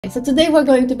So today we're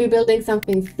going to be building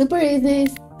something super easy,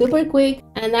 super quick,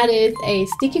 and that is a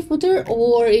sticky footer,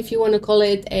 or if you want to call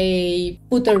it a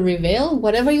footer reveal,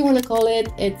 whatever you want to call it,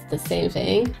 it's the same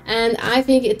thing. And I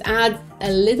think it adds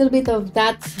a little bit of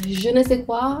that je ne sais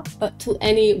quoi to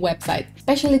any website,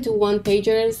 especially to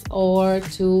one-pagers or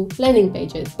to landing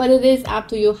pages. But it is up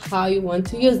to you how you want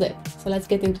to use it. So let's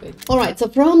get into it. All right, so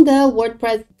from the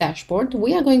WordPress dashboard,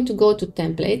 we are going to go to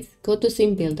templates, go to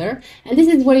theme builder, and this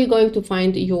is where you're going to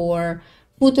find your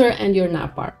footer and your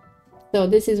navbar. So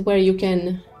this is where you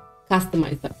can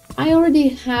customize them. I already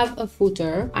have a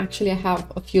footer. Actually, I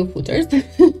have a few footers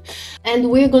and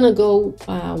we're gonna go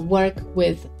work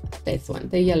with this one,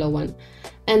 the yellow one,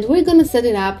 and we're gonna set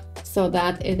it up so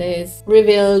that it is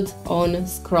revealed on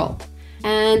scroll.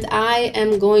 And I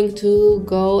am going to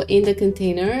go in the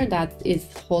container that is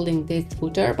holding this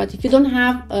footer. But if you don't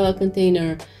have a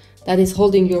container that is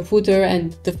holding your footer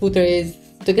and the footer is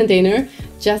the container,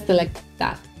 just select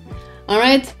that. All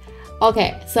right.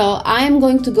 Okay, so I'm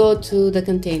going to go to the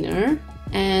container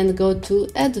and go to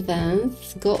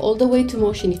advanced, go all the way to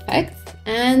motion effects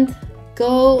and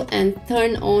go and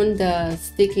turn on the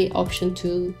sticky option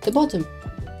to the bottom.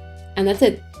 And that's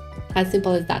it. As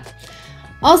simple as that.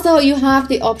 Also, you have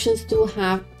the options to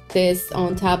have this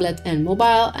on tablet and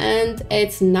mobile, and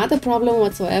it's not a problem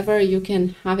whatsoever. You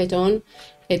can have it on.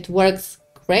 It works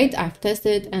great. I've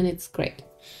tested and it's great.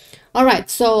 All right,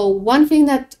 so one thing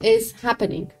that is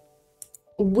happening,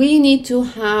 we need to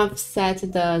have set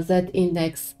the Z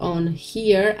index on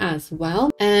here as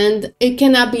well, and it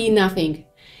cannot be nothing.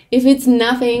 If it's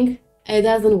nothing, it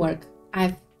doesn't work.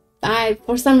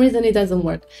 For some reason it doesn't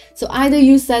work. So either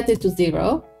you set it to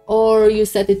 0 or you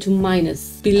set it to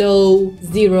minus, below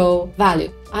 0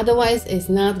 value. Otherwise, it's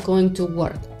not going to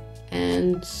work.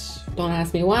 And don't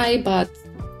ask me why, but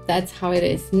that's how it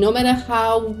is. No matter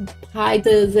how high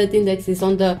the Z index is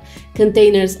on the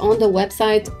containers on the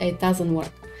website, it doesn't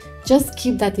work. Just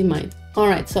keep that in mind. All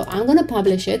right, so I'm gonna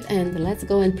publish it and let's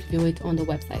go and preview it on the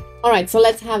website. All right, so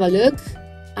let's have a look.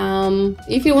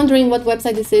 If you're wondering what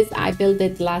website this is, I built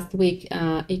it last week.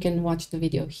 You can watch the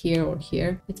video here or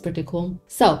here. It's pretty cool.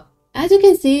 So as you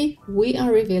can see, we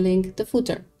are revealing the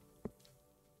footer.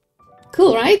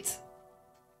 Cool, right?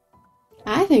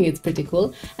 I think it's pretty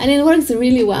cool, and it works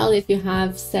really well if you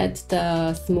have set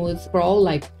the smooth scroll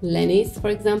like Lenny's, for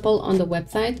example, on the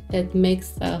website. It makes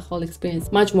the whole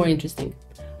experience much more interesting.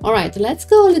 All right, let's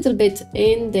go a little bit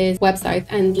in this website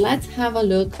and let's have a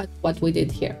look at what we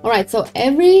did here. All right, so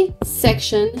every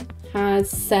section has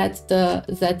set the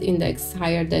Z index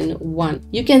higher than 1.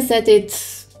 You can set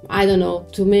it, I don't know,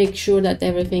 to make sure that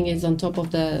everything is on top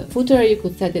of the footer. You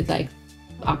could set it like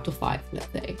up to 5,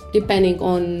 let's say, depending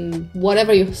on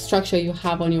whatever your structure you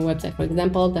have on your website. For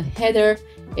example, the header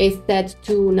is set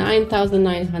to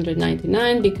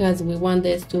 9,999 because we want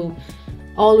this to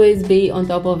always be on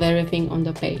top of everything on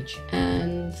the page,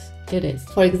 and it is.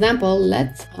 For example,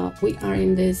 we are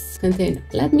in this container.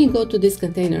 Let me go to this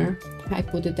container. I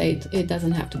put it 8. It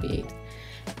doesn't have to be 8.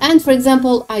 And for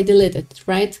example, I delete it,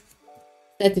 right?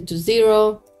 Set it to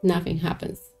 0, nothing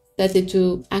happens. Set it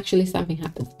to, actually something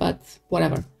happens, but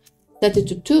whatever. Set it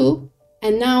to 2,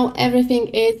 and now everything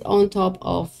is on top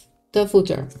of the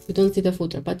footer. You don't see the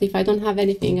footer, but if I don't have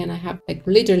anything and I have like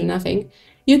literally nothing,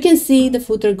 you can see the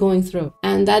footer going through,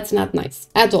 and that's not nice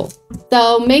at all.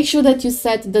 So make sure that you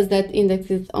set the Z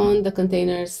indexes on the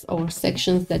containers or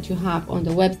sections that you have on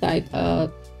the website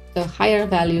the higher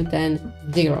value than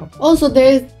 0. Also,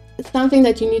 there is something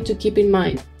that you need to keep in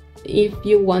mind. If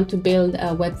you want to build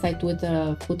a website with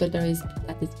a footer that is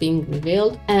being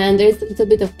revealed, and there's a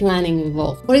bit of planning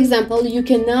involved. For example, you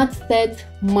cannot set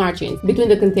margins between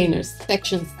the containers,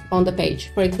 sections on the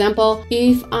page. For example,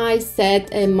 if I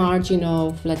set a margin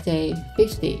of, let's say,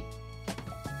 50,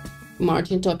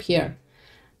 margin top here,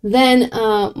 then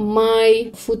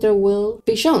my footer will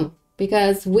be shown,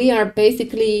 because we are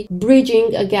basically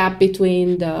bridging a gap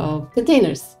between the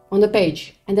containers on the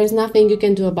page, and there's nothing you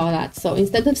can do about that. So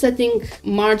instead of setting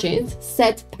margins,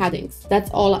 set paddings. That's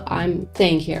all I'm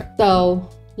saying here. So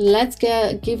let's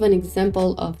give an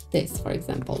example of this. For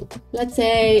example, let's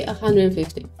say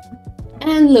 150,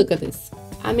 and look at this.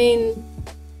 I mean,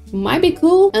 might be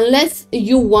cool. Unless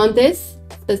you want this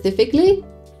specifically,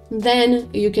 then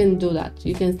you can do that.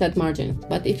 You can set margins.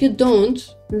 But if you don't,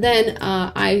 then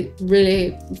I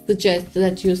really suggest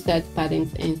that you set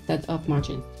paddings instead of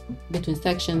margins between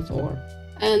sections,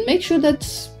 and make sure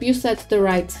that you set the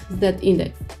right Z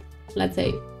index. let's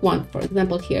say 1, for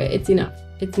example, here, it's enough.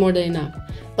 It's more than enough.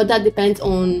 But that depends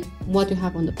on what you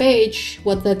have on the page,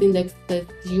 what that index that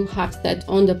you have set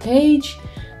on the page.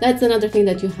 That's another thing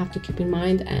that you have to keep in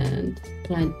mind and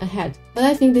plan ahead. But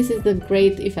I think this is a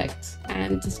great effect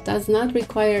and does not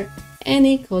require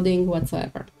any coding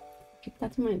whatsoever. Keep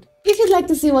that in mind. If you'd like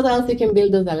to see what else you can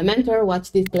build with Elementor,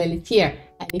 watch this playlist here.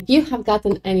 And if you have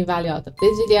gotten any value out of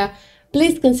this video,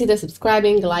 please consider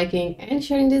subscribing, liking, and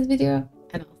sharing this video.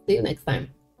 And I'll see you next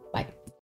time.